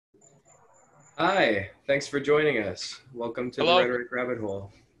Hi, thanks for joining us. Welcome to the Hello. Rhetoric Rabbit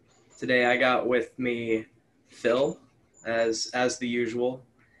Hole. Today I got with me Phil, as the usual,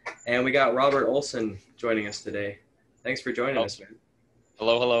 and we got Robert Olson joining us today. Thanks for joining Oh, us, man.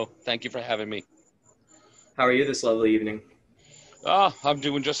 hello. Thank you for having me. How are you this lovely evening? Oh, I'm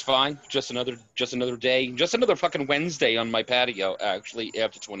doing just fine. Just another day. Just another fucking Wednesday on my patio. Actually,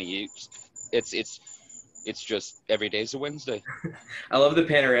 after 20 years, it's just every day's a Wednesday. I love the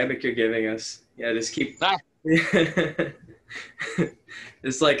panoramic you're giving us. Yeah, just keep. Ah,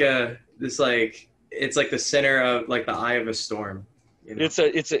 It's like the center of like the eye of a storm, you know.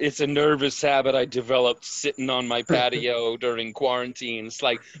 it's a nervous habit I developed sitting on my patio during quarantine. It's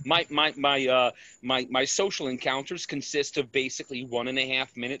like my social encounters consist of basically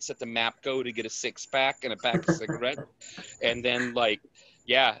 1.5 minutes at the MAPCO to get a six pack and a pack of cigarettes. And then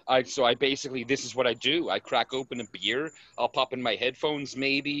yeah, I basically, this is what I do. I crack open a beer, I'll pop in my headphones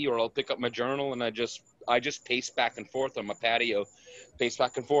maybe, or I'll pick up my journal, and I just pace back and forth on my patio, pace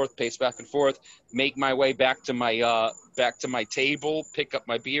back and forth, pace back and forth, make my way back to my table, pick up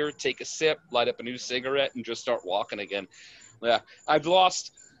my beer, take a sip, light up a new cigarette, and just start walking again. Yeah, I've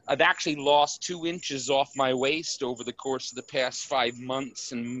actually lost 2 inches off my waist over the course of the past 5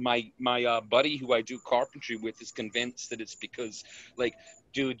 months, and my buddy who I do carpentry with is convinced that it's because, like,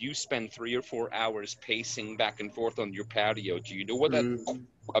 dude, you spend 3 or 4 hours pacing back and forth on your patio. Do you know what that Mm,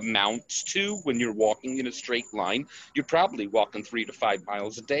 amounts to when you're walking in a straight line? You're probably walking 3 to 5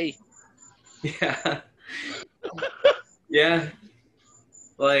 miles a day. yeah, yeah.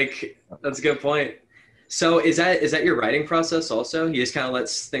 Like that's a good point. So is that your writing process also? You just kind of let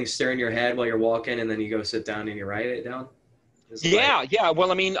things stir in your head while you're walking, and then you go sit down and you write it down. Is it like, Yeah, yeah.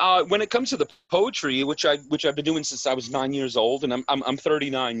 Well, I mean, when it comes to the poetry, which I've been doing since I was 9 years old, and I'm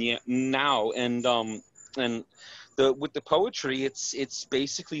 39 now, and the with the poetry, it's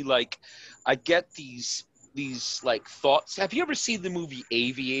basically like I get these like thoughts. Have you ever seen the movie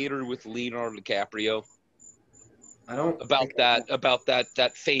Aviator with Leonardo DiCaprio? I don't About think I that have. about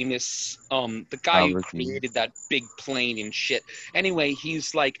that famous the guy who Albertine. created that big plane and shit. Anyway,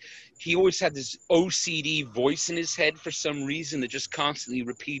 he's like, he always had this OCD voice in his head for some reason that just constantly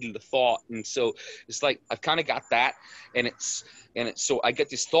repeated the thought. And so it's like I've kind of got that, and it's so I get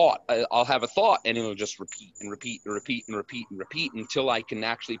this thought, I'll have a thought, and it'll just repeat and repeat and repeat and repeat and repeat until I can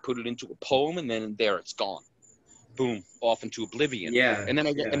actually put it into a poem, and then there it's gone. Boom, off into oblivion. Yeah, And then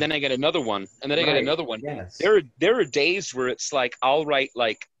I get yeah. and then I get another one, and then I get Right. another one. Yes. There are days where it's like I'll write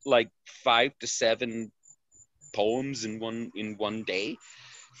like 5 to 7 poems in one day,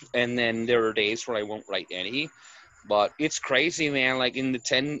 and then there are days where I won't write any. But it's crazy, man. Like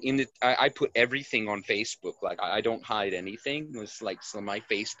I put everything on Facebook. Like I don't hide anything. It's like, so my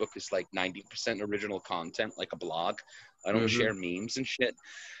Facebook is like 90% original content, like a blog. I don't Hmm. share memes and shit.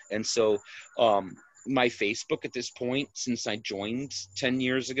 And so um my Facebook at this point, since I joined 10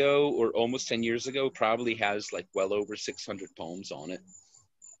 years ago, or almost 10 years ago, probably has like well over 600 poems on it.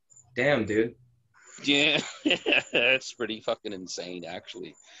 Damn, dude. Yeah, it's pretty fucking insane,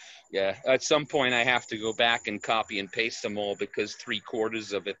 actually. Yeah, at some point I have to go back and copy and paste them all, because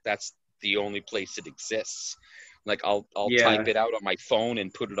 3/4 of it, that's the only place it exists. Like I'll type Yeah. it out on my phone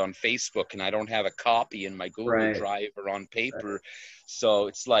and put it on Facebook, and I don't have a copy in my Google Right. Drive or on Right. paper. So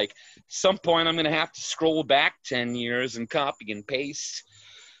it's like some point I'm gonna have to scroll back 10 years and copy and paste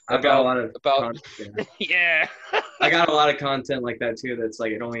I've got a about lot of about content. yeah. I got a lot of content like that too. That's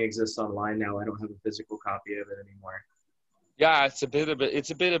like it only exists online now. I don't have a physical copy of it anymore. Yeah, it's a bit of a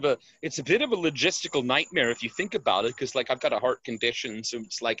logistical nightmare if you think about it, because like I've got a heart condition, so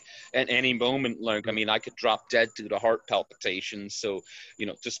it's like at any moment, like, I mean, I could drop dead due to heart palpitations. So,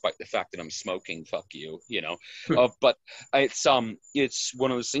 despite the fact that I'm smoking, fuck you. But it's one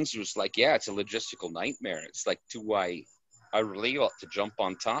of those things where it's like, yeah, it's a logistical nightmare. It's like, I really ought to jump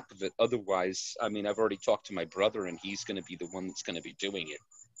on top of it. Otherwise, I mean, I've already talked to my brother, and he's going to be the one that's going to be doing it.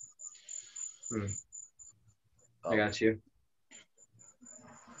 Hmm. I Um, got you.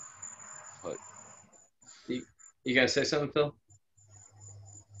 but You, you guys say something, Phil?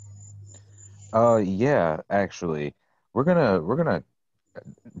 Yeah, actually, we're gonna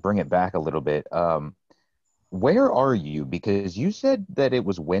bring it back a little bit. Where are you? Because you said that it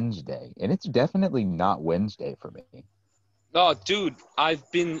was Wednesday, and it's definitely not Wednesday for me. Oh, dude, I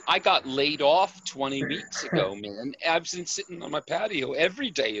got laid off 20 weeks ago, man. I've been sitting on my patio.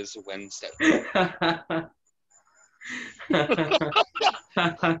 Every day is a Wednesday.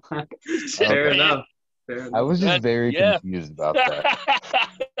 Shit, Fair Okay. man. enough. Fair I enough. was just very Yeah. confused about that.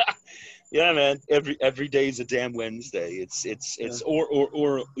 Yeah, man. Every day is a damn Wednesday. Yeah.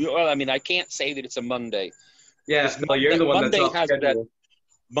 Well, I mean, I can't say that it's a Monday, Yeah, because Phil, you're the one that's Monday off has that. schedule.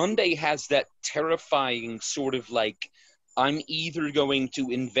 Monday has that terrifying sort of like, I'm either going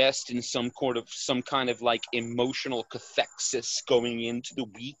to invest in some kind of like emotional cathexis going into the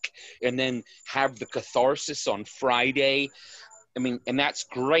week and then have the catharsis on Friday. I mean, and that's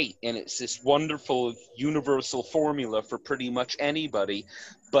great. And it's this wonderful universal formula for pretty much anybody.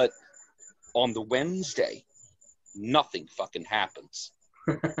 But on the Wednesday, nothing fucking happens.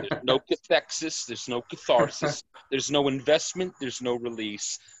 There's no cathexis, there's no catharsis, there's no investment, there's no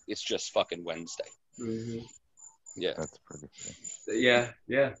release. It's just fucking Wednesday. Mm-hmm. Yeah. That's pretty cool.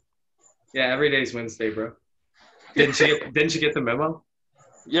 Yeah. Every day's Wednesday, bro. Didn't you get the memo?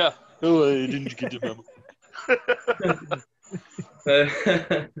 Yeah. Oh, didn't you get the memo?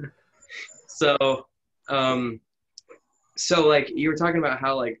 So like you were talking about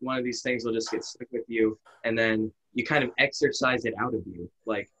how like one of these things will just get stuck with you, and then you kind of exercise it out of you,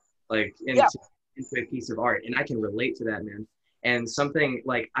 like into a piece of art. And I can relate to that, man. And something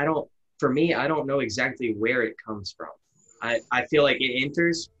like I don't know exactly where it comes from. I feel like it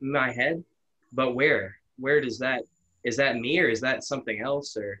enters my head, but where does that, is that me or is that something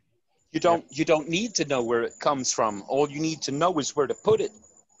else? Or you don't need to know where it comes from. All you need to know is where to put it.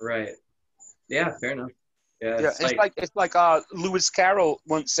 Right. Yeah, fair enough. Yeah, it's like Lewis Carroll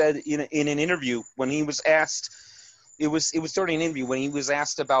once said in an interview when he was asked. It was during an interview when he was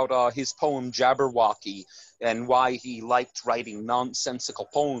asked about his poem Jabberwocky and why he liked writing nonsensical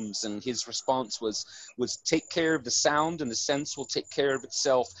poems, and his response was take care of the sound and the sense will take care of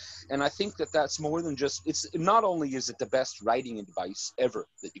itself. And I think that's more than just, it's not only is it the best writing advice ever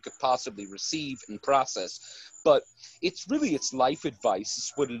that you could possibly receive and process, but it's life advice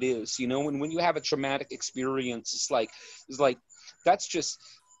is what it is, you know. And when you have a traumatic experience, it's like that's just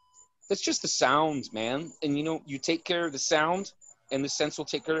the sound, man. And you know, you take care of the sound and the sense will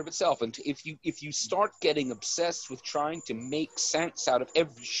take care of itself. And if you start getting obsessed with trying to make sense out of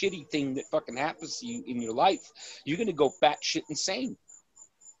every shitty thing that fucking happens to you in your life, you're going to go batshit insane.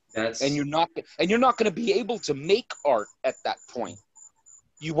 And you're not going to be able to make art at that point.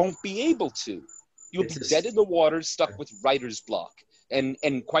 You won't be able to. You'll be dead in the water, stuck with writer's block. And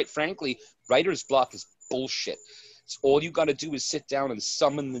quite frankly, writer's block is bullshit. So all you got to do is sit down and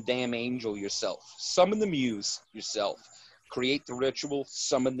summon the damn angel yourself. Summon the muse yourself. Create the ritual,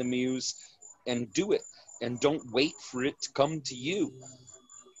 summon the muse, and do it. And don't wait for it to come to you.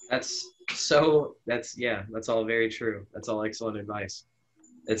 That's all very true. That's all excellent advice.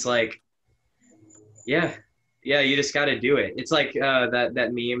 It's like, yeah, you just got to do it. It's like that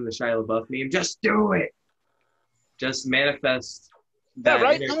meme, the Shia LaBeouf meme, just do it. Just manifest that. Yeah,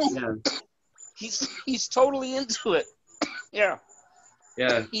 right? He's totally into it. Yeah.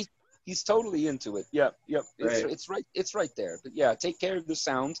 He's totally into it. Yep. It's right there. But yeah, take care of the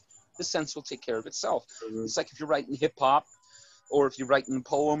sound. The sense will take care of itself. Mm-hmm. It's like if you're writing hip hop or if you're writing a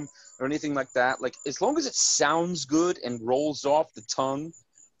poem or anything like that, like as long as it sounds good and rolls off the tongue,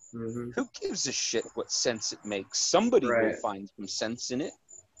 mm-hmm. Who gives a shit what sense it makes? Somebody will find some sense in it.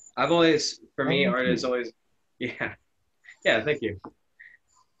 Art is always, yeah, thank you.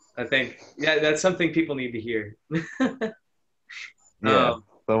 I think, that's something people need to hear.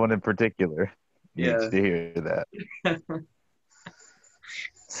 Someone in particular needs to hear that.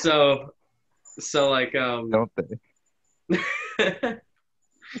 So like, don't they?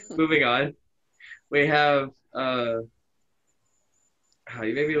 Moving on, we have, you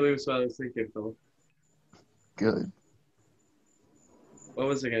made me lose what I was thinking, Phil. Good. What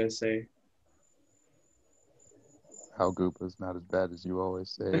was I going to say? How Goopa's not as bad as you always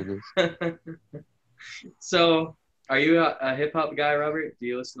say it is. So, are you a hip-hop guy, Robert? Do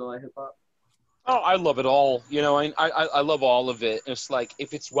you listen to a lot of hip-hop? Oh, I love it all. You know, I love all of it. It's like,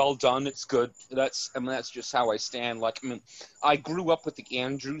 if it's well done, it's good. That's just how I stand. Like, I grew up with the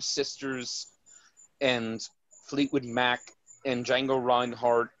Andrews Sisters and Fleetwood Mac and Django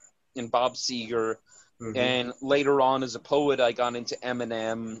Reinhardt and Bob Seger. Mm-hmm. And later on, as a poet, I got into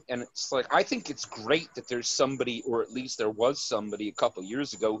Eminem. And it's like, I think it's great that there's somebody, or at least there was somebody a couple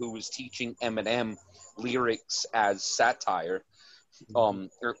years ago who was teaching Eminem lyrics as satire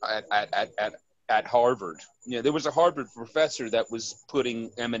at Harvard. You know, there was a Harvard professor that was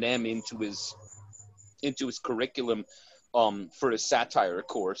putting Eminem into his curriculum for a satire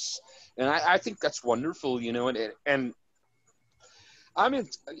course. And I think that's wonderful, you know, and I'm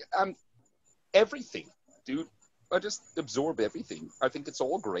everything, dude. I just absorb everything. I think it's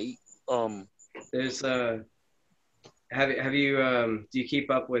all great. There's have you do you keep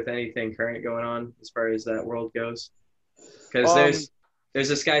up with anything current going on as far as that world goes? Because there's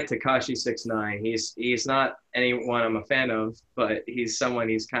this guy Tekashi 6ix9ine. He's not anyone I'm a fan of, but he's someone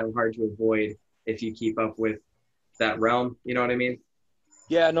he's kind of hard to avoid if you keep up with that realm. You know what I mean?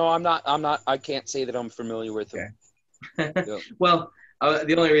 Yeah, no, I'm not. I can't say that I'm familiar with him. Okay. Yeah. Well,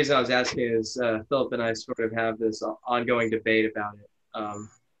 the only reason I was asking is Philip and I sort of have this ongoing debate about it.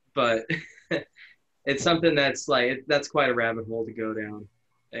 But it's something that's like that's quite a rabbit hole to go down,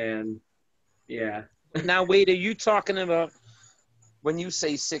 and yeah. Now, wait, are you talking about when you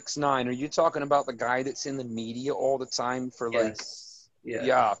say 6ix9ine? Are you talking about the guy that's in the media all the time for like, Yes. Yeah.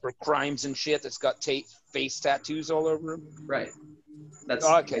 yeah, for crimes and shit? That's got face tattoos all over him. Right. That's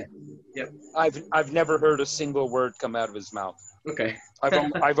Okay. Yeah. Yep. I've never heard a single word come out of his mouth. Okay.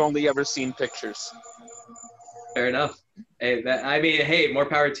 I've only ever seen pictures. Fair enough. Hey, I mean, hey, more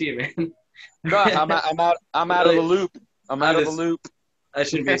power to you, man. No, I'm out of the loop. I'm out of the loop. I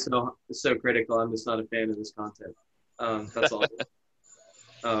shouldn't be so critical. I'm just not a fan of this content. That's all.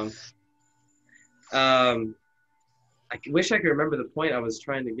 I wish I could remember the point I was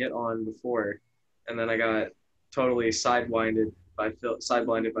trying to get on before, and then I got totally sideblinded by Philip.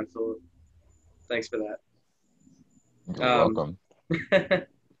 Thanks for that. You're welcome.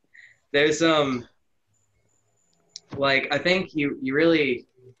 There's like I think you really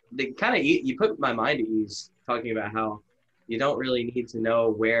you put my mind at ease talking about how you don't really need to know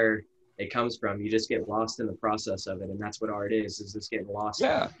where it comes from. You just get lost in the process of it, and that's what art is just getting lost.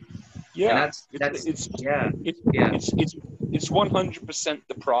 Yeah. And It's yeah. It's 100%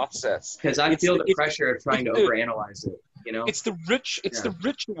 the process. Because I feel the pressure of trying to overanalyze it. You know, it's the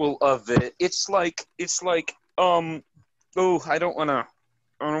ritual of it. It's like oh, I don't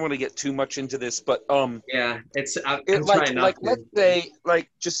want to get too much into this, but yeah, I'm like trying not to. Let's say, like,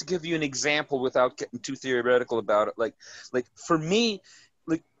 just to give you an example without getting too theoretical about it, like for me,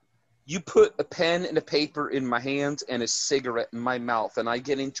 like, you put a pen and a paper in my hand and a cigarette in my mouth, and I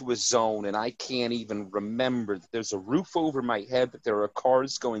get into a zone, and I can't even remember that there's a roof over my head, that there are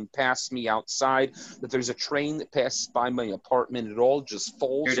cars going past me outside, that there's a train that passes by my apartment. It all just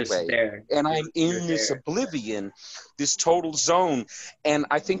falls away. There. And I'm in this oblivion, this total zone. And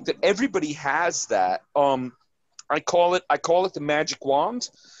I think that everybody has that. I call it the magic wand.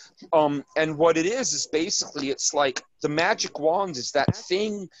 And what it is basically, it's like the magic wand is that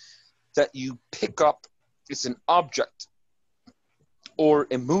thing that you pick up. It's an object or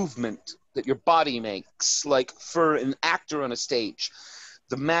a movement that your body makes. Like for an actor on a stage,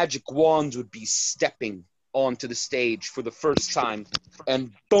 the magic wand would be stepping onto the stage for the first time,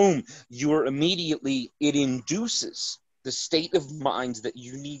 and boom, it induces the state of mind that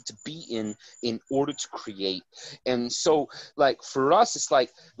you need to be in order to create. And so, like, for us, it's like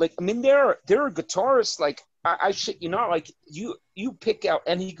I mean, there are guitarists, like, I shit you not, like, you pick out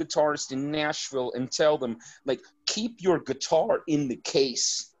any guitarist in Nashville and tell them, like, keep your guitar in the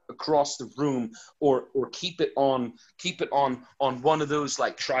case across the room, or keep it on one of those,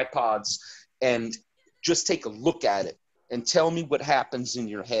 like, tripods, and just take a look at it and tell me what happens in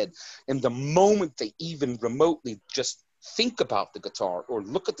your head. And the moment they even remotely just think about the guitar or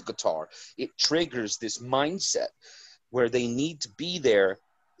look at the guitar, it triggers this mindset where they need to be there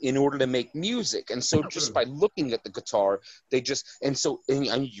in order to make music. And so just by looking at the guitar, and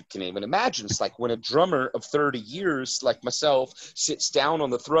you can even imagine, it's like when a drummer of 30 years like myself sits down on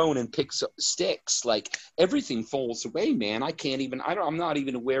the throne and picks up the sticks, like, everything falls away, man. I'm not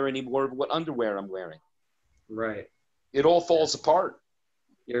even aware anymore of what underwear I'm wearing. Right. It all falls apart.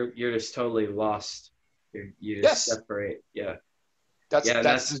 You're just totally lost. You just separate. Yeah. That's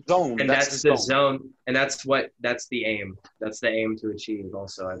the zone. And that's the zone. And that's the aim. That's the aim to achieve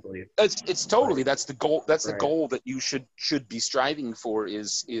also, I believe. It's totally, right. That's the goal. That's right. The goal that you should be striving for,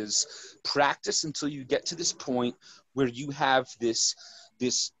 is practice until you get to this point where you have this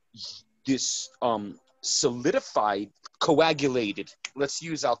solidified, coagulated, let's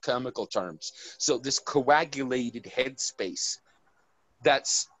use alchemical terms. So this coagulated headspace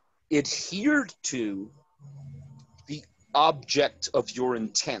that's adhered to the object of your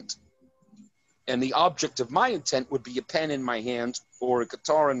intent. And the object of my intent would be a pen in my hand or a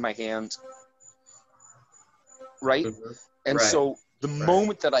guitar in my hand, right? Mm-hmm. And right. So the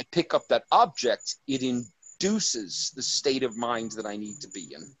moment that I pick up that object, it induces the state of mind that I need to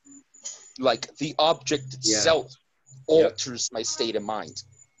be in. Like, the object itself alters my state of mind.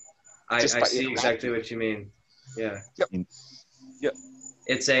 I see exactly what you mean. Yeah. Yep.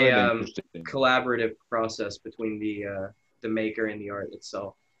 It's a collaborative process between the maker and the art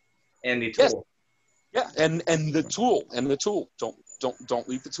itself, and the tool. Yes. Yeah, and the tool. Don't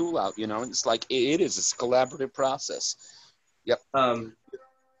leave the tool out. You know, it's like it is. It's a collaborative process. Yep.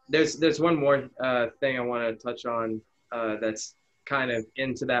 There's one more thing I want to touch on that's kind of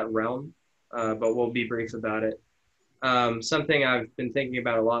into that realm, but we'll be brief about it. Something I've been thinking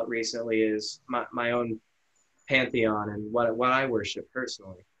about a lot recently is my own pantheon and what I worship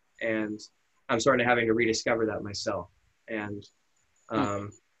personally. And I'm sort of having to rediscover that myself. And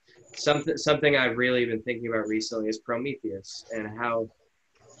something I've really been thinking about recently is Prometheus and how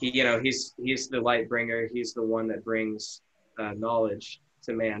he's the light bringer. He's the one that brings knowledge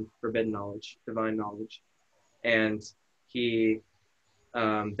to man, forbidden knowledge, divine knowledge. And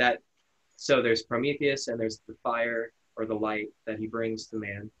so there's Prometheus and there's the fire or the light that he brings to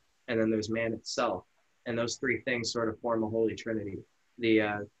man. And then there's man itself. And those three things sort of form a holy trinity.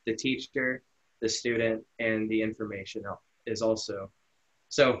 The teacher, the student, and the information is also.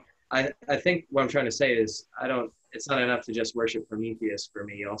 So I think what I'm trying to say is it's not enough to just worship Prometheus for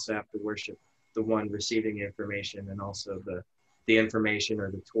me. You also have to worship the one receiving the information and also the information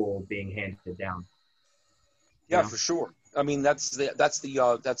or the tool being handed down. Yeah, for sure. I mean, that's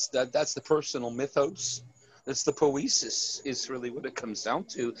the personal mythos. That's the poesis is really what it comes down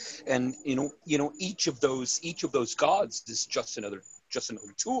to. And each of those gods is just another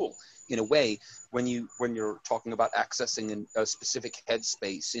tool in a way when you're talking about accessing a specific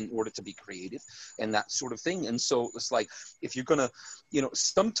headspace in order to be creative and that sort of thing. And so it's like, if you're gonna,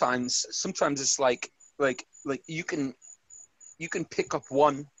 sometimes it's like you can pick up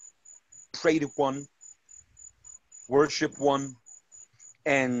one, pray to one, worship one,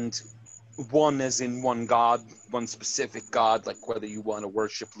 and one as in one God, one specific God, like whether you want to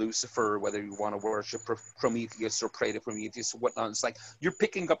worship Lucifer, or whether you want to worship Prometheus or pray to Prometheus or whatnot. It's like you're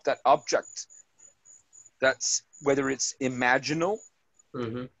picking up that object. That's whether it's imaginal,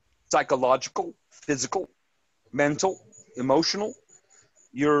 psychological, physical, mental, emotional.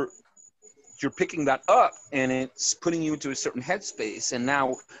 You're picking that up and it's putting you into a certain headspace. And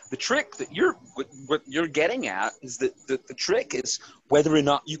now the trick that what you're getting at is that the trick is whether or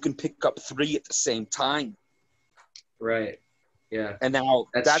not you can pick up three at the same time. Right. Yeah. And now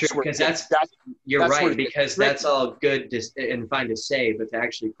that's true, because you're right, because that's all good and fine to say, but to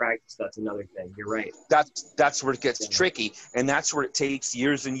actually practice, that's another thing. You're right. That's where it gets tricky. And that's where it takes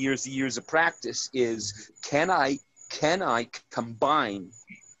years and years and years of practice is, can I combine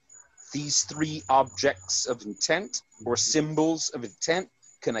these three objects of intent or symbols of intent?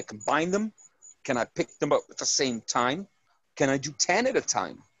 Can I combine them? Can I pick them up at the same time? Can I do 10 at a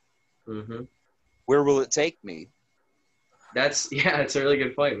time? Mm-hmm. Where will it take me? That's a really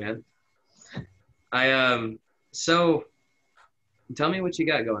good point, man. So tell me what you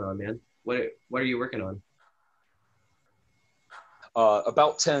got going on, man. What are you working on?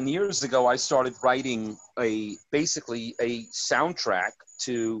 About 10 years ago, I started writing basically a soundtrack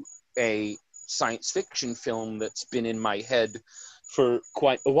to a science fiction film that's been in my head for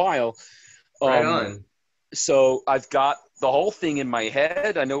quite a while. Right on. So I've got the whole thing in my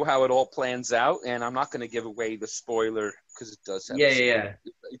head. I know how it all plans out, and I'm not going to give away the spoiler because it does have it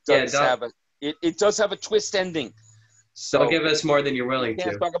does have a twist ending. So don't give us more than you're willing to.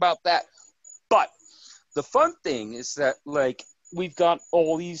 Can't talk about that. But the fun thing is that, like, we've got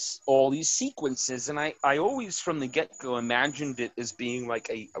all these sequences, and I always from the get-go imagined it as being like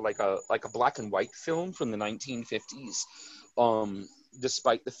a black and white film from the 1950s,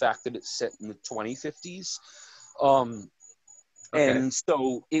 despite the fact that it's set in the 2050s. And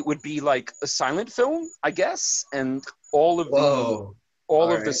so it would be like a silent film, I guess, and all of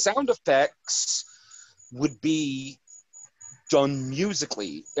the sound effects would be done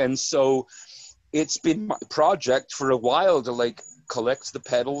musically. And so it's been my project for a while to like collect the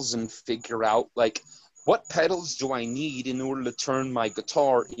pedals and figure out like what pedals do I need in order to turn my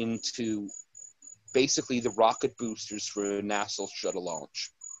guitar into basically the rocket boosters for a NASA shuttle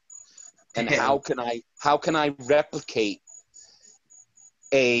launch. And how can I replicate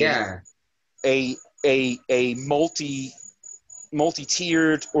a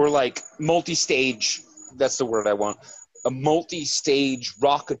multi-tiered or like multi-stage, that's the word I want, a multi-stage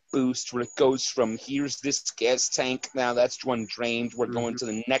rocket boost where it goes from here's this gas tank, now that's one drained, we're going to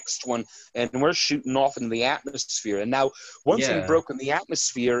the next one, and we're shooting off into the atmosphere. And now once we've broken the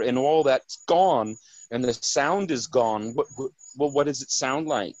atmosphere and all that's gone and the sound is gone, what does it sound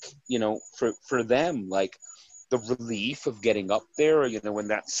like, for them? Like the relief of getting up there, and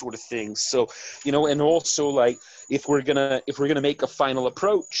that sort of thing. So, and also like if we're gonna make a final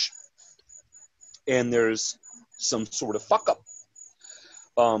approach and there's some sort of fuck up,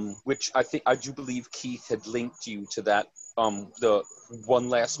 which I do believe Keith had linked you to that, the one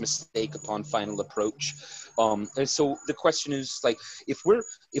last mistake upon final approach. And so the question is like, if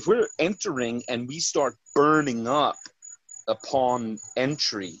we're entering and we start burning up upon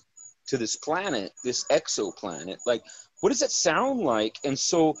entry to this planet, this exoplanet, like what does that sound like? And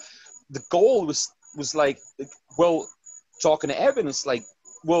so the goal was like, well, talking to Evan, it's like,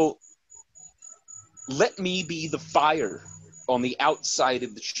 well, let me be the fire on the outside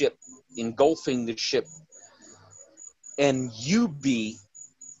of the ship, engulfing the ship, and you be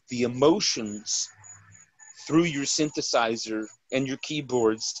the emotions through your synthesizer and your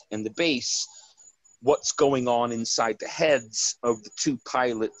keyboards and the bass, what's going on inside the heads of the two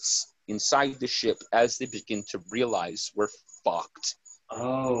pilots inside the ship as they begin to realize we're fucked.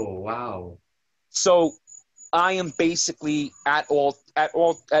 Oh, wow. So I am basically at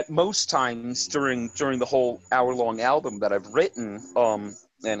most times during the whole hour-long album that I've written,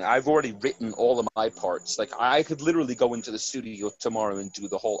 and I've already written all of my parts. Like, I could literally go into the studio tomorrow and do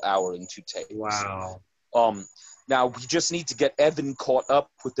the whole hour in 2 takes. Wow. Now we just need to get Evan caught up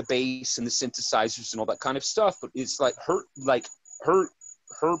with the bass and the synthesizers and all that kind of stuff. But it's like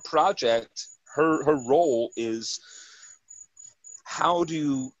her project, her role is how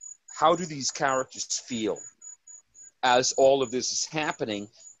do these characters feel as all of this is happening,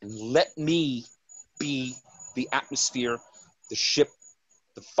 and let me be the atmosphere, the ship,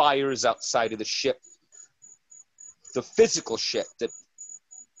 the fires outside of the ship, the physical shit that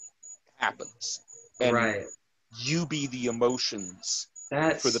happens, and right. you be the emotions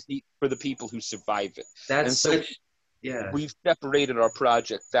That's for the people who survive it. That's and so such yeah. We've separated our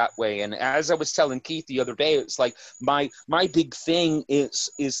project that way. And as I was telling Keith the other day, it's like my big thing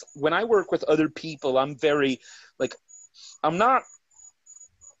is when I work with other people, I'm very like I'm not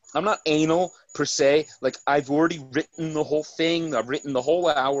anal per se. Like, I've already written the whole thing. I've written the whole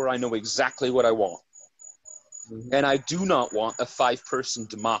hour. I know exactly what I want. Mm-hmm. And I do not want a 5-person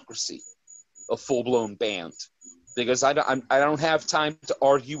democracy, a full-blown band, because I don't have time to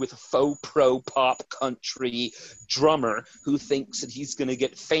argue with a faux pro pop country drummer who thinks that he's going to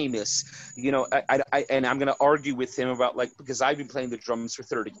get famous. You know, and I'm going to argue with him about, like, because I've been playing the drums for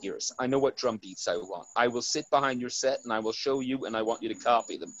 30 years. I know what drum beats I want. I will sit behind your set and I will show you, and I want you to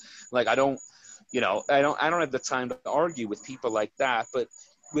copy them. Like, I don't have the time to argue with people like that. But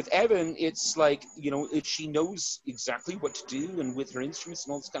with Evan, it's like, she knows exactly what to do, and with her instruments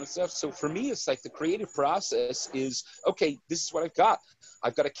and all this kind of stuff. So for me, it's like the creative process is, okay, this is what I've got.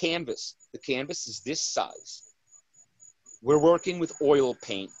 I've got a canvas. The canvas is this size. We're working with oil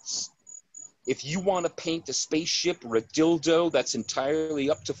paints. If you want to paint a spaceship or a dildo, that's entirely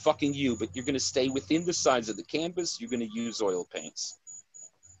up to fucking you, but you're going to stay within the size of the canvas. You're going to use oil paints.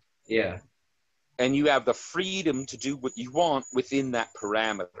 Yeah. And you have the freedom to do what you want within that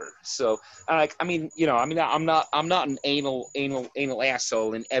parameter. So, I'm not an anal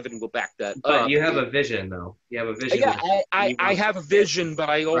asshole, and Evan will back that up. But you have a vision, though. You have a vision. Yeah, I have a vision, but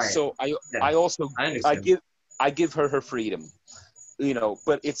I also, right. I give her freedom,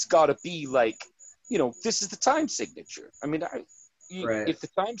 but it's got to be like, this is the time signature. I mean, right. If the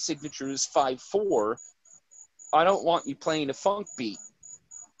time signature is 5/4, I don't want you playing a funk beat.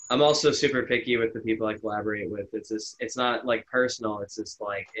 I'm also super picky with the people I collaborate with. It's not like personal. It's just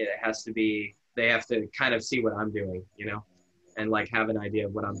like, it has to be, they have to kind of see what I'm doing, and like have an idea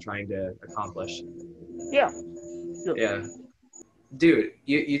of what I'm trying to accomplish. Yeah. Sure. Yeah. Dude,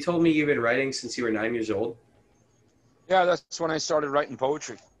 you told me you've been writing since you were 9 years old? Yeah, that's when I started writing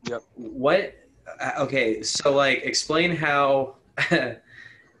poetry. Yep. What? Okay, so like explain how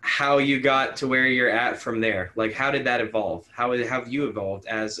how you got to where you're at from there. Like, how did that evolve? How have you evolved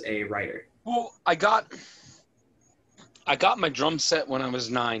as a writer? Well, I got my drum set when I was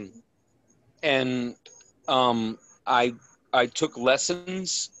 9, and I took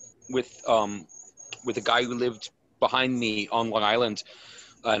lessons with a guy who lived behind me on Long Island,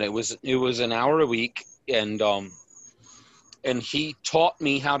 and it was an hour a week, and he taught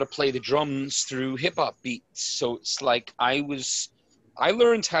me how to play the drums through hip hop beats. So it's like I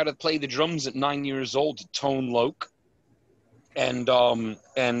learned how to play the drums at 9 years old to Tone Loc, and what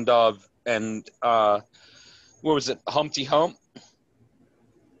was it, Humpty Hump?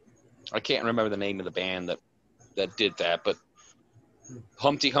 I can't remember the name of the band that did that, but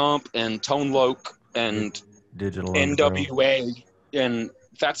Humpty Hump and Tone Loc and Digital NWA, and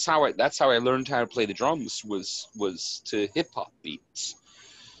that's how I learned how to play the drums was to hip hop beats,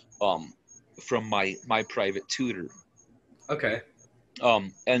 from my private tutor. Okay.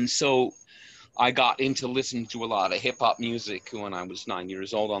 And so I got into listening to a lot of hip hop music when I was 9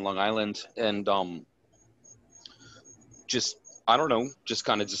 years old on Long Island, and just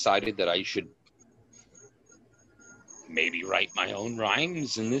kind of decided that I should maybe write my own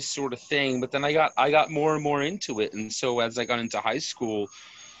rhymes and this sort of thing. But then I got more and more into it, and so as I got into high school,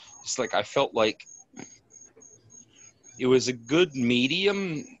 it's like I felt like it was a good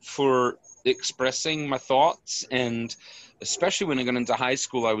medium for expressing my thoughts, and especially when I got into high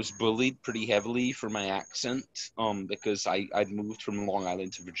school, I was bullied pretty heavily for my accent, because I'd moved from Long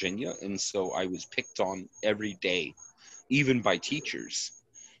Island to Virginia, and so I was picked on every day, even by teachers.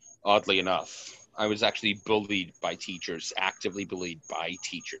 Oddly enough, I was actually bullied by teachers, actively bullied by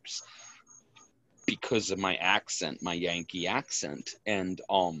teachers, because of my accent, my Yankee accent, and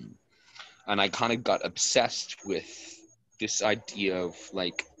I kind of got obsessed with this idea of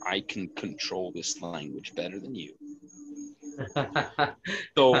like, I can control this language better than you.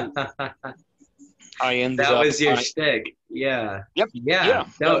 So I ended That up, was your shtick. Yeah. yep, Yeah. yeah,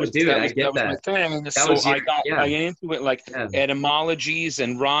 No, dude, I get that was my that. thing. That So was your, I yeah. got into it, like Yeah. etymologies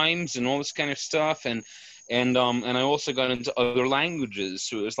and rhymes and all this kind of stuff, and I also got into other languages.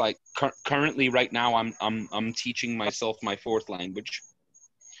 So it was like currently right now I'm teaching myself my fourth language.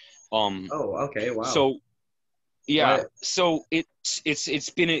 Oh, okay. Wow. So yeah, What? so it's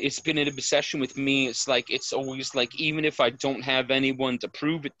been an obsession with me. It's like, it's always like, even if I don't have anyone to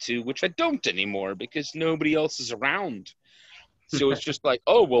prove it to, which I don't anymore because nobody else is around. So it's just like,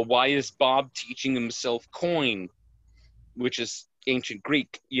 oh well, why is Bob teaching himself Coin, which is ancient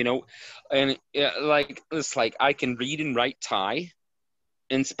Greek, you know? And like, it's like, I can read and write Thai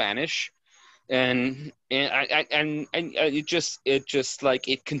in Spanish, and it just like,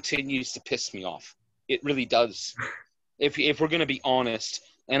 it continues to piss me off. It really does. If we're gonna be honest,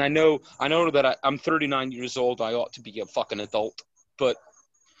 and I know that I'm 39 years old, I ought to be a fucking adult, but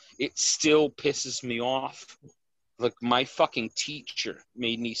it still pisses me off. Like, my fucking teacher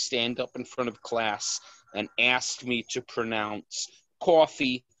made me stand up in front of class and asked me to pronounce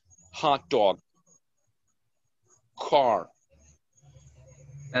coffee, hot dog, car.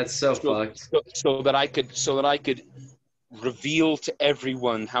 That's so fucked. So that I could reveal to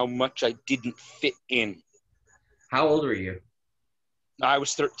everyone how much I didn't fit in. How old were you? I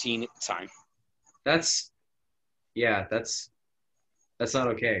was 13 at the time. That's not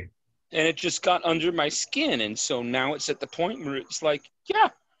okay. And it just got under my skin, and so now it's at the point where it's like, yeah,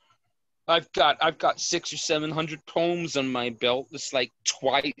 I've got 600 or 700 poems on my belt. It's like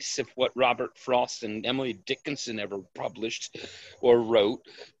twice of what Robert Frost and Emily Dickinson ever published or wrote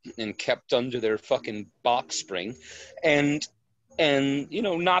and kept under their fucking box spring. And you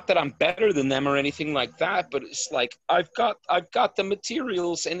know, not that I'm better than them or anything like that, but it's like, I've got the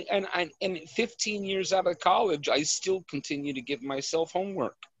materials, and 15 years out of college, I still continue to give myself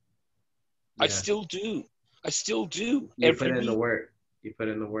homework. Yeah. I still do. You put in the work. You put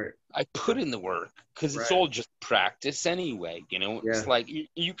in the work. I put in the work because it's all just practice anyway. You know, it's like,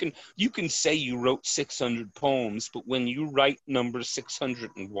 you can say you wrote 600 poems, but when you write number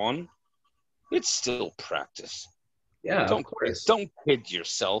 601, it's still practice. Yeah, Don't of course. Don't kid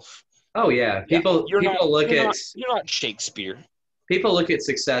yourself. Oh yeah, people look at you're not Shakespeare. People look at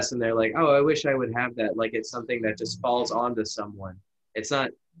success and they're like, oh, I wish I would have that. Like, it's something that just falls onto someone. It's not.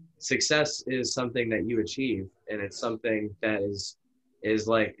 Success is something that you achieve, and it's something that is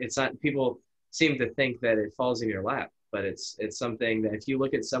like, it's not. People seem to think that it falls in your lap, but it's something that if you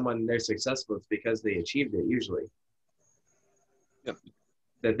look at someone and they're successful, it's because they achieved it usually. Yep.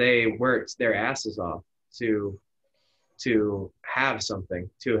 That they worked their asses off to have something,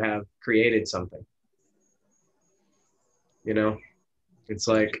 to have created something. You know, it's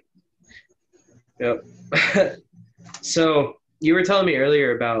like, yep. So you were telling me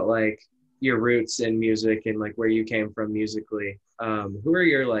earlier about like your roots in music and like where you came from musically. Who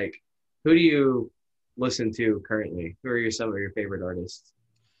do you listen to currently? Who are some of your favorite artists?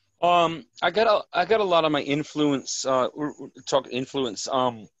 I got a lot of my influence. Talk influence.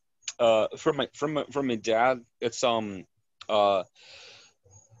 From my dad. It's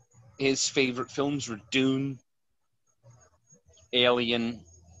his favorite films were Dune, Aliens,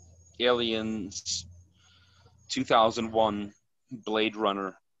 2001, Blade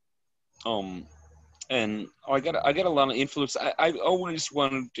Runner. And I got a lot of influence. I always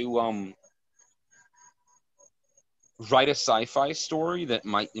wanted to write a sci-fi story that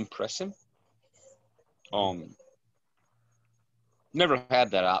might impress him. Never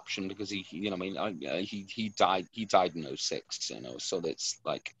had that option because he died in 2006, you know, so that's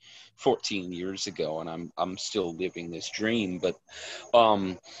like 14 years ago, and I'm still living this dream. But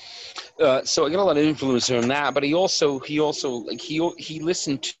so I got a lot of influence on that. But he also like he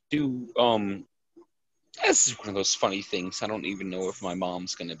listened to this is one of those funny things. I don't even know if my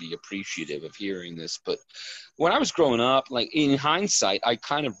mom's going to be appreciative of hearing this, but when I was growing up, like, in hindsight, I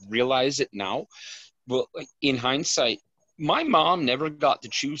kind of realize it now. But like, in hindsight, my mom never got to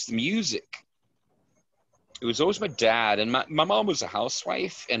choose the music. It was always my dad, and my mom was a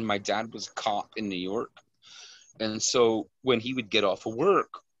housewife, and my dad was a cop in New York. And so when he would get off of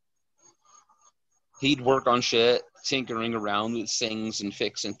work, he'd work on shit, tinkering around with things and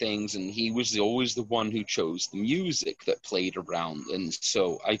fixing things, and he was always the one who chose the music that played around. And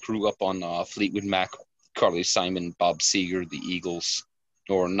so I grew up on Fleetwood Mac, Carly Simon, Bob Seger, the Eagles,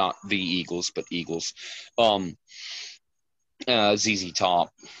 or not the Eagles, but Eagles, ZZ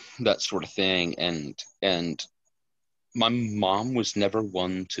Top, that sort of thing. And my mom was never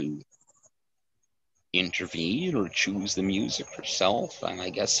one to intervene or choose the music herself. And I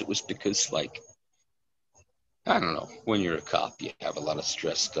guess it was because, like, I don't know, when you're a cop, you have a lot of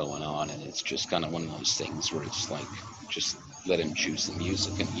stress going on, and it's just kind of one of those things where it's like, just let him choose the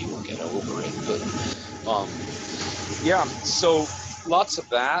music and you will get over it. But yeah, so lots of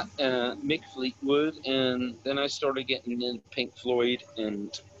that, Mick Fleetwood, and then I started getting into Pink Floyd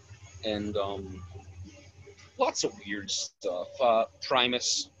and lots of weird stuff.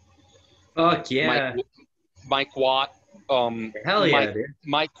 Primus, Fuck yeah. Mike Watt. Hell yeah, dude.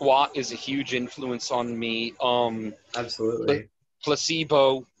 Mike Watt is a huge influence on me. Absolutely.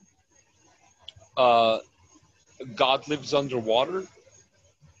 Placebo. God Lives Underwater.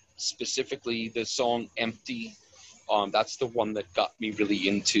 Specifically, the song "Empty." That's the one that got me really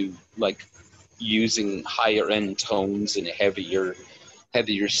into, like, using higher end tones in a heavier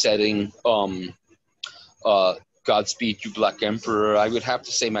setting. Godspeed You Black Emperor. I would have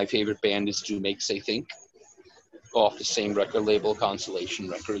to say my favorite band is Do Make Say Think, off the same record label, Constellation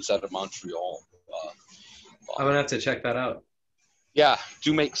Records, out of Montreal. I'm gonna have to check that out. Yeah,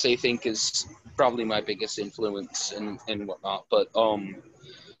 Do Make Say Think is probably my biggest influence and whatnot. But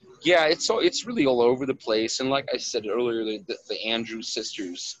yeah, it's really all over the place. And like I said earlier, the Andrews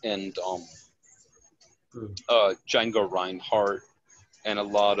Sisters and Django Reinhardt and a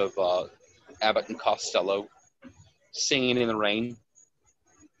lot of Abbott and Costello, Singing in the Rain.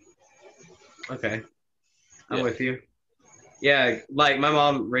 Okay. I'm with you. Yeah, like my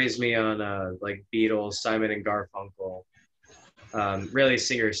mom raised me on like Beatles, Simon and Garfunkel, really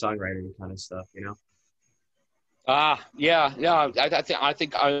singer-songwriter kind of stuff, you know. Yeah. I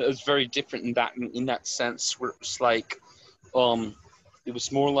think I was very different in that sense, where it's like, it was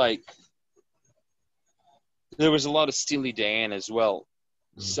more like there was a lot of Steely Dan as well.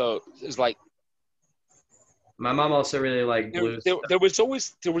 So it's like my mom also really liked blues. There was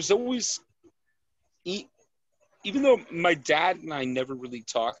always, even though my dad and I never really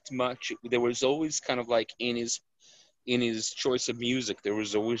talked much, there was always kind of like in his choice of music, there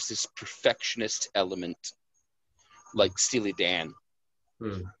was always this perfectionist element, like Steely Dan.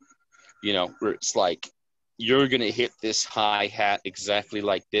 You know, where it's like, you're going to hit this hi-hat exactly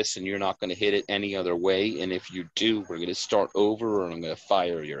like this, and you're not going to hit it any other way. And if you do, we're going to start over, or I'm going to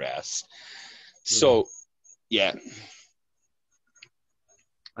fire your ass. So, yeah.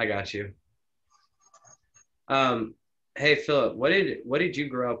 I got you. Hey, Philip, what did you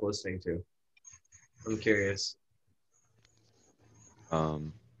grow up listening to? I'm curious.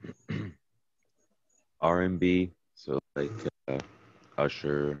 R&B, so like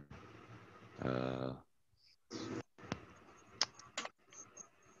Usher,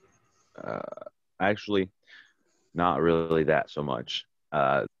 actually not really that so much.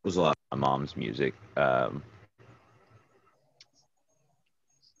 It was a lot of my mom's music. I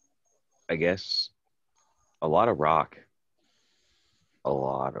guess a lot of rock.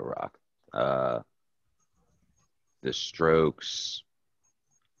 The Strokes,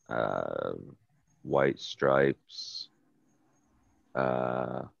 White Stripes,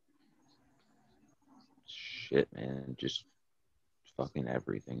 shit, man, just fucking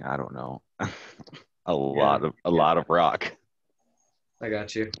everything. I don't know. a lot of rock. I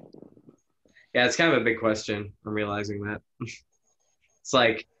got you. Yeah, it's kind of a big question. I'm realizing that. It's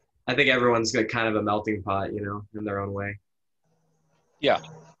like, I think everyone's got kind of a melting pot, you know, in their own way. Yeah.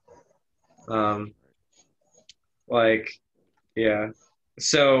 Like, yeah.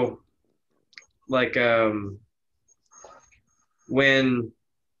 So, like,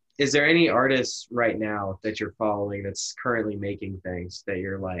 is there any artists right now that you're following that's currently making things that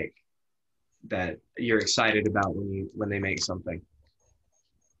you're like, that you're excited about when they make something?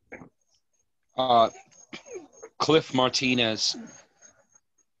 Cliff Martinez.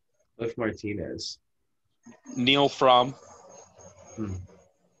 Neil Fromm.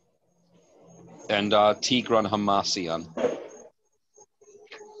 And Tigran Hamasyan.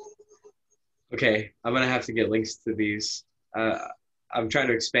 Okay, I'm gonna have to get links to these. I'm trying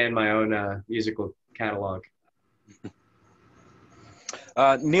to expand my own musical catalog.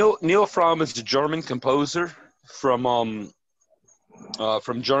 Neil Fromm is a German composer from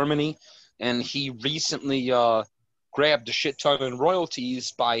Germany, and he recently grabbed a shit ton in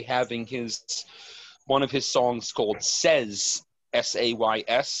royalties by having one of his songs called Says,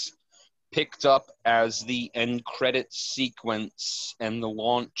 S-A-Y-S, picked up as the end credits sequence and the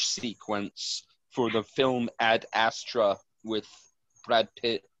launch sequence for the film Ad Astra with Brad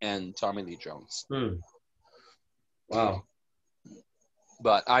Pitt and Tommy Lee Jones. Wow.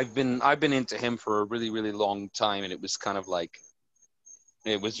 But I've been into him for a really, really long time, and it was kind of like,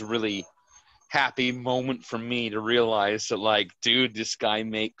 it was a really happy moment for me to realize that, like, dude, this guy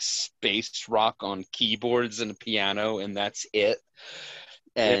makes space rock on keyboards and a piano, and that's it.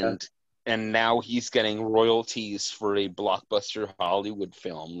 And now he's getting royalties for a blockbuster Hollywood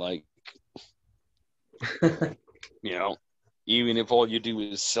film. Like, you know, even if all you do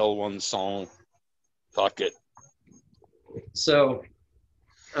is sell one song, fuck it. So,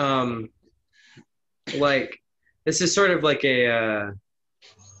 like, this is sort of like a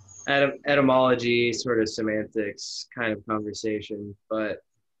etymology, sort of semantics kind of conversation. But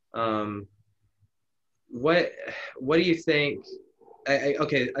what do you think?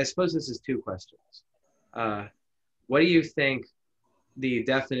 Okay, I suppose this is two questions. What do you think the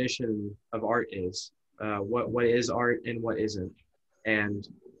definition of art is? What is art and what isn't? And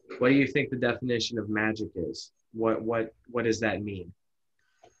what do you think the definition of magic is? What does that mean?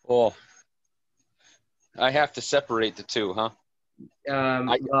 Well, I have to separate the two, huh?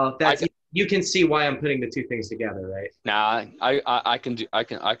 Well, you can see why I'm putting the two things together, right? Nah, I can do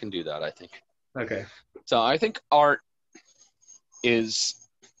that, I think. Okay. So I think art is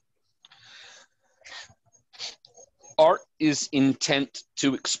intent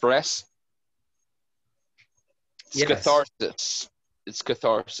to express. It's catharsis. It's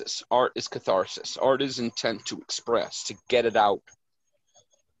catharsis. Art is catharsis. Art is intent to express, to get it out,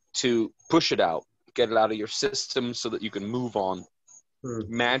 to push it out, get it out of your system so that you can move on.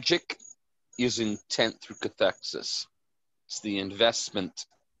 Magic is intent through catharsis. It's the investment.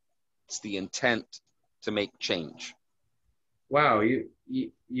 It's the intent to make change. Wow, you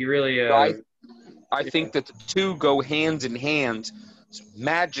really. I think that the two go hand in hand.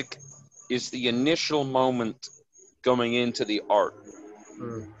 Magic is the initial moment going into the art.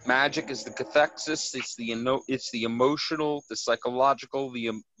 Magic is the catharsis. It's the emotional, the psychological,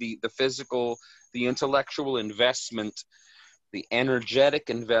 the physical, the intellectual investment, the energetic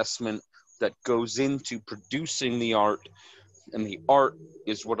investment that goes into producing the art. And the art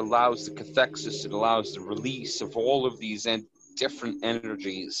is what allows the catharsis. It allows the release of all of these different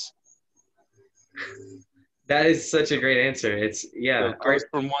energies. That is such a great answer. It's So it goes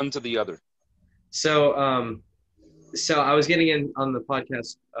from one to the other. So, so I was getting in on the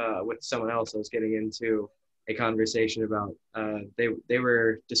podcast with someone else. I was getting into a conversation about they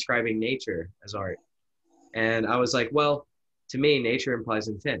were describing nature as art, and I was like, well, to me, nature implies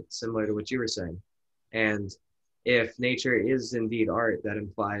intent, similar to what you were saying, and if nature is indeed art, that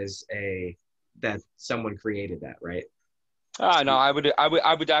implies that someone created that, right? No, I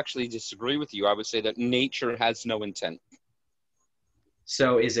would actually disagree with you. I would say that nature has no intent.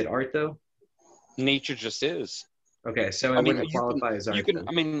 So is it art though? Nature just is. Okay, so it wouldn't qualify as art.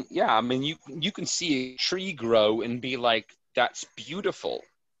 You can see a tree grow and be like, that's beautiful.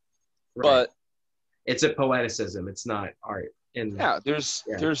 Right. But it's a poeticism. It's not art.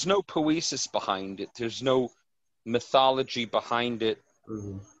 There's no poesis behind it. There's no mythology behind it.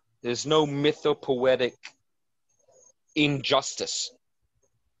 Mm-hmm. There's no mythopoetic injustice.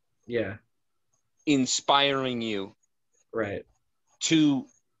 Yeah. Inspiring you. Right. To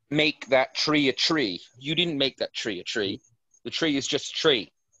make that tree a tree. You didn't make that tree a tree. The tree is just a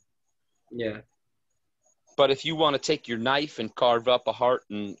tree. Yeah. But if you want to take your knife and carve up a heart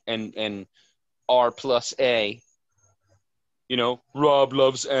and R plus A, Rob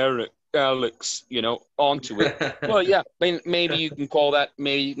loves Alex, onto it. Well, yeah, maybe you can call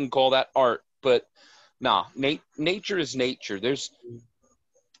that art, but nah, nature is nature.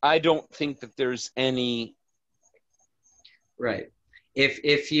 I don't think that there's any. Right.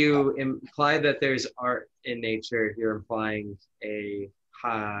 If you imply that there's art in nature, you're implying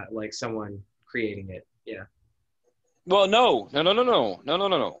like someone creating it. Yeah. Well, no.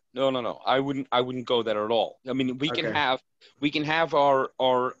 I wouldn't go there at all. I mean, we can have our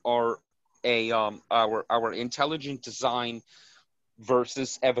intelligent design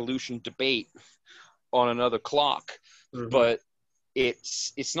versus evolution debate on another clock, mm-hmm. But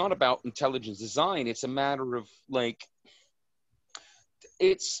it's not about intelligent design. It's a matter of like.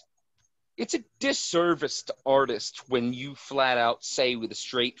 It's a disservice to artists when you flat out say with a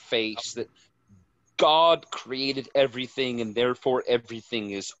straight face that God created everything and therefore everything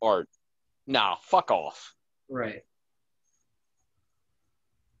is art. Nah, fuck off. Right.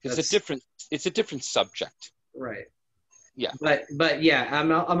 It's a different subject. Right. Yeah. But yeah,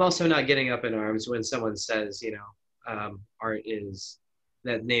 I'm also not getting up in arms when someone says, art is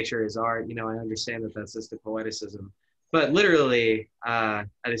that nature is art. You know, I understand that that's just a poeticism, but literally, I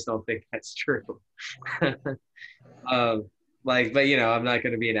just don't think that's true. um, like, but you know, I'm not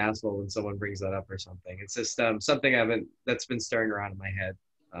going to be an asshole when someone brings that up or something. It's just something that's been stirring around in my head.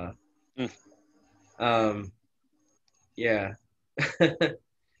 Mm. Um, yeah,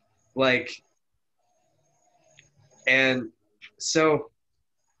 like, and so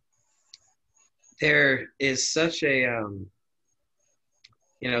there is such a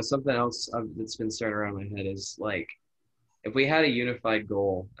you know, something else that's been stirring around my head is like, if we had a unified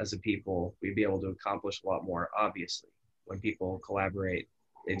goal as a people, we'd be able to accomplish a lot more. Obviously, when people collaborate,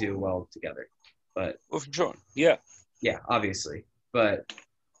 they do well together. But Well, for sure. Yeah. yeah, obviously. But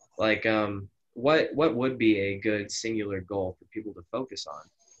like, what would be a good singular goal for people to focus on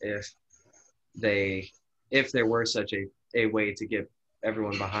if they, if there were such a way to get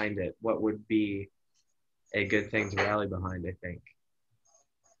everyone behind it? What would be a good thing to rally behind? I think.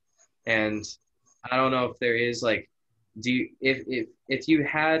 And I don't know if there is like, do you, if you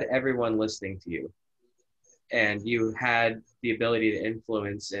had everyone listening to you and you had the ability to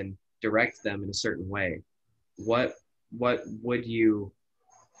influence and direct them in a certain way, what would you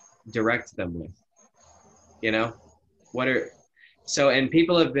direct them with? You know, what are, so, and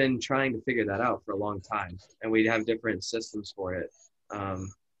people have been trying to figure that out for a long time, and we have different systems for it.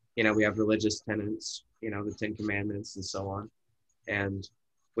 You know, we have religious tenets, you know, the Ten Commandments and so on, and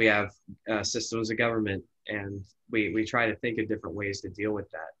we have systems of government, and we try to think of different ways to deal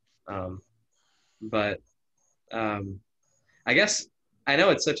with that. But I guess I know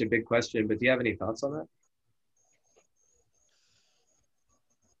it's such a big question, but do you have any thoughts on that?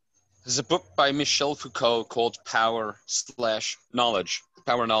 There's a book by Michel Foucault called Power/Knowledge.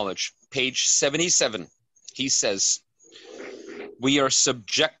 Power Knowledge. Page 77. He says, "We are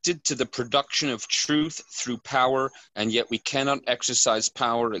subjected to the production of truth through power, and yet we cannot exercise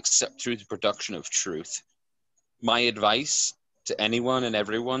power except through the production of truth. My advice to anyone and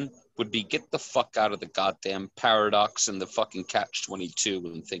everyone would be get the fuck out of the goddamn paradox and the fucking catch-22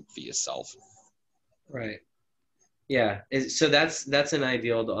 and think for yourself." Right. Yeah. So that's an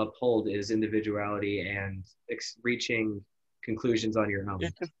ideal to uphold, is individuality and reaching conclusions on your own.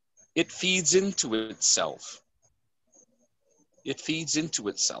 It feeds into itself. It feeds into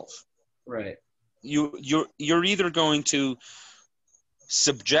itself. Right. You're either going to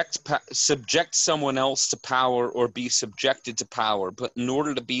subject someone else to power or be subjected to power, but in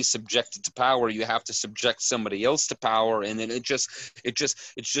order to be subjected to power you have to subject somebody else to power, and then it's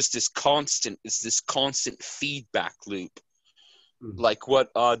just this constant feedback loop. Like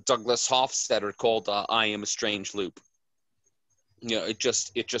what Douglas Hofstadter called I Am a Strange Loop. You know, it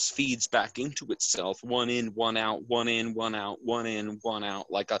just feeds back into itself, one in, one out, one in, one out, one in, one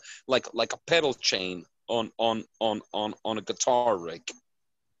out, like a pedal chain on a guitar rig.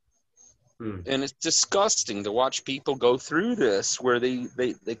 And it's disgusting to watch people go through this, where they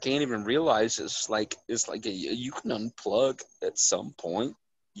can't even realize it's like you can unplug at some point.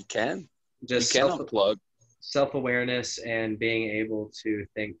 You can unplug. Self-awareness and being able to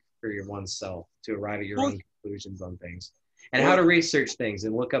think for your oneself, to arrive at your own conclusions on things, and how to research things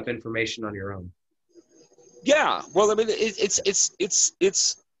and look up information on your own. Yeah, well, I mean, it's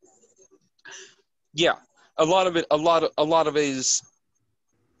yeah. A lot of it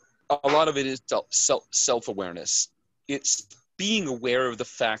is self-awareness. It's being aware of the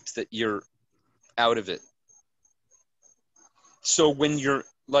fact that you're out of it. So when you're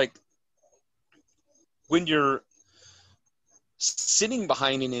sitting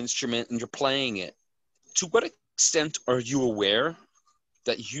behind an instrument and you're playing it, to what extent are you aware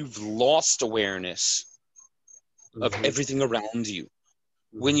that you've lost awareness of everything around you?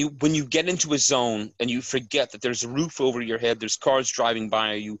 When you get into a zone and you forget that there's a roof over your head, there's cars driving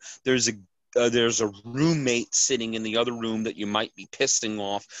by you, there's a roommate sitting in the other room that you might be pissing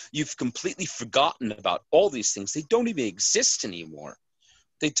off, you've completely forgotten about all these things. They don't even exist anymore.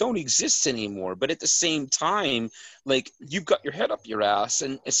 But at the same time, like, you've got your head up your ass,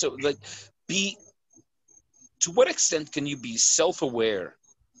 and so, like, to what extent can you be self-aware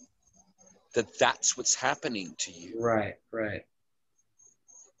that that's what's happening to you? Right.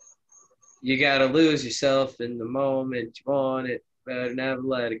 You gotta lose yourself in the moment you want it, but never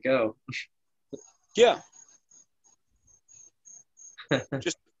let it go. Yeah.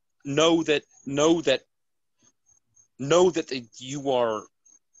 Just know that you are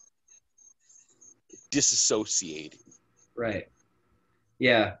disassociating. Right.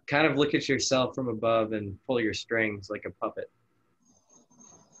 Yeah. Kind of look at yourself from above and pull your strings like a puppet.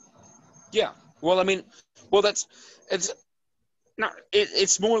 Yeah. Well, I mean,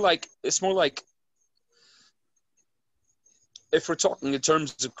 it's more like if we're talking in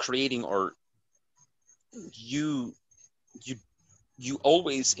terms of creating art, you you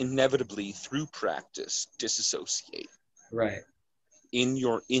always inevitably through practice disassociate Right. in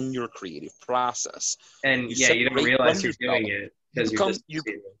your creative process. And You yeah, you don't separate from realize you're yourself. doing it You because you're become just you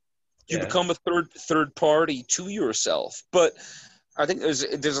you yeah. become a third party to yourself. But I think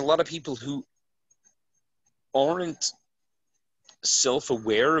there's a lot of people who aren't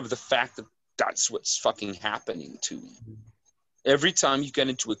self-aware of the fact that that's what's fucking happening to you. Every time you get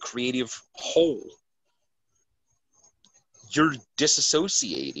into a creative hole, you're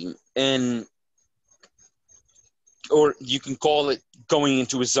disassociating, and or you can call it going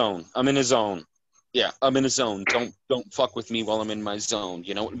into a zone. I'm in a zone. Yeah, I'm in a zone. Don't fuck with me while I'm in my zone.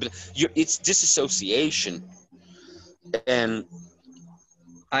 You know, but it's disassociation, and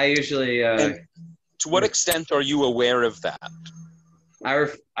I usually and to what extent are you aware of that? I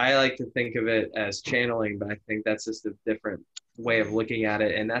like to think of it as channeling, but I think that's just a different way of looking at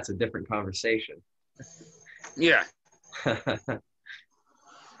it, and that's a different conversation. Yeah. But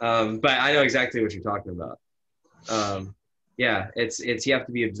I know exactly what you're talking about. Yeah, it's you have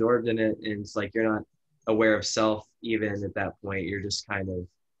to be absorbed in it, and it's like you're not aware of self even at that point. You're just kind of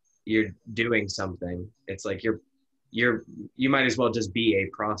you're doing something. It's like you might as well just be a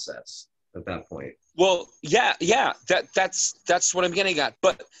process at that point. Well, yeah. That's what I'm getting at.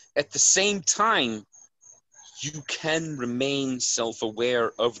 But at the same time, you can remain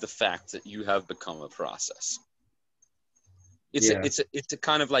self-aware of the fact that you have become a process. It's a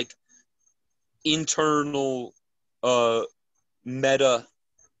kind of like internal meta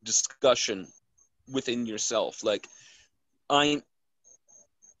discussion within yourself. Like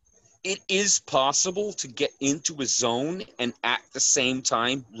it is possible to get into a zone and at the same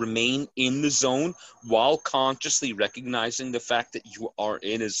time remain in the zone while consciously recognizing the fact that you are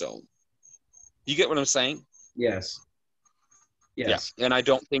in a zone. You get what I'm saying? Yes. Yes. Yeah. And I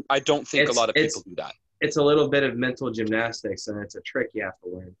don't think a lot of people do that. It's a little bit of mental gymnastics, and it's a trick you have to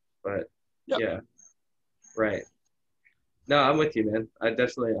learn. But yeah, right. No, I'm with you, man. I'm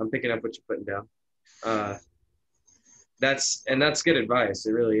picking up what you're putting down. That's good advice.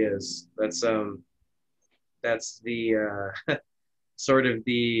 It really is. That's the sort of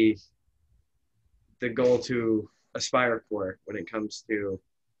the goal to aspire for when it comes to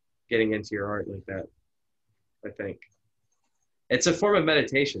getting into your art like that. I think it's a form of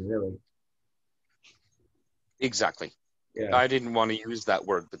meditation, really. Exactly. Yeah. I didn't want to use that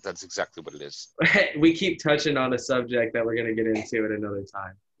word, but that's exactly what it is. We keep touching on a subject that we're going to get into at another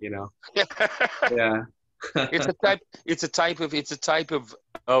time, you know? Yeah. It's a type of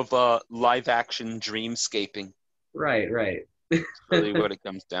live action dreamscaping. Right. That's really what it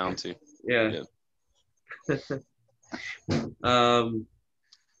comes down to. Yeah.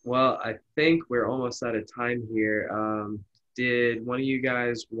 Well, I think we're almost out of time here. Did one of you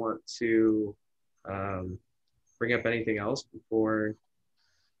guys want to bring up anything else before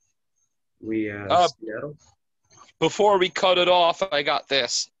we Seattle? Before we cut it off, I got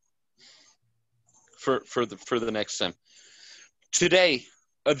this for the next time. Today,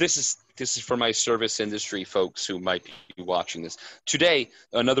 this is for my service industry folks who might be watching this. Today,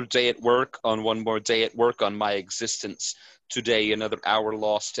 another day at work on one more day at work on my existence. Today, another hour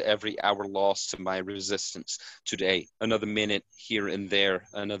lost to every hour lost to my resistance. Today, another minute here and there,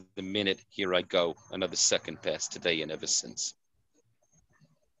 another minute, here I go. Another second past today and ever since.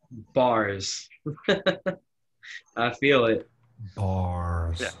 Bars. I feel it.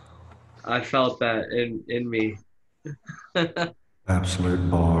 Bars. Yeah. I felt that in me.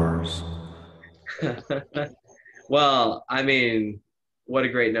 Absolute bars. Well, I mean, what a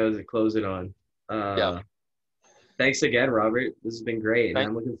great note to close it on. Thanks again, Robert. This has been great, and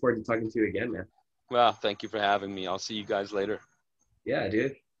I'm looking forward to talking to you again, man. Well, thank you for having me. I'll see you guys later. Yeah,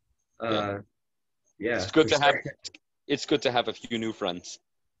 dude. Yeah. It's good to have. It's good to have a few new friends.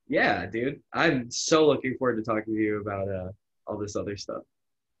 Yeah, dude. I'm so looking forward to talking to you about all this other stuff.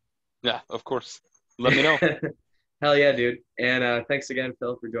 Yeah, of course. Let me know. Hell yeah, dude. And thanks again,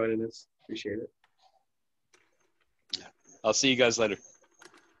 Phil, for joining us. Appreciate it. I'll see you guys later.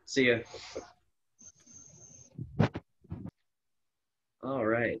 See ya. All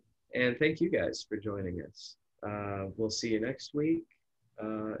right. And thank you guys for joining us. We'll see you next week.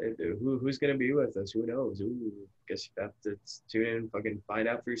 Who's going to be with us? Who knows? Guess you have to tune in and fucking find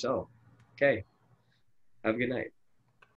out for yourself. Okay. Have a good night.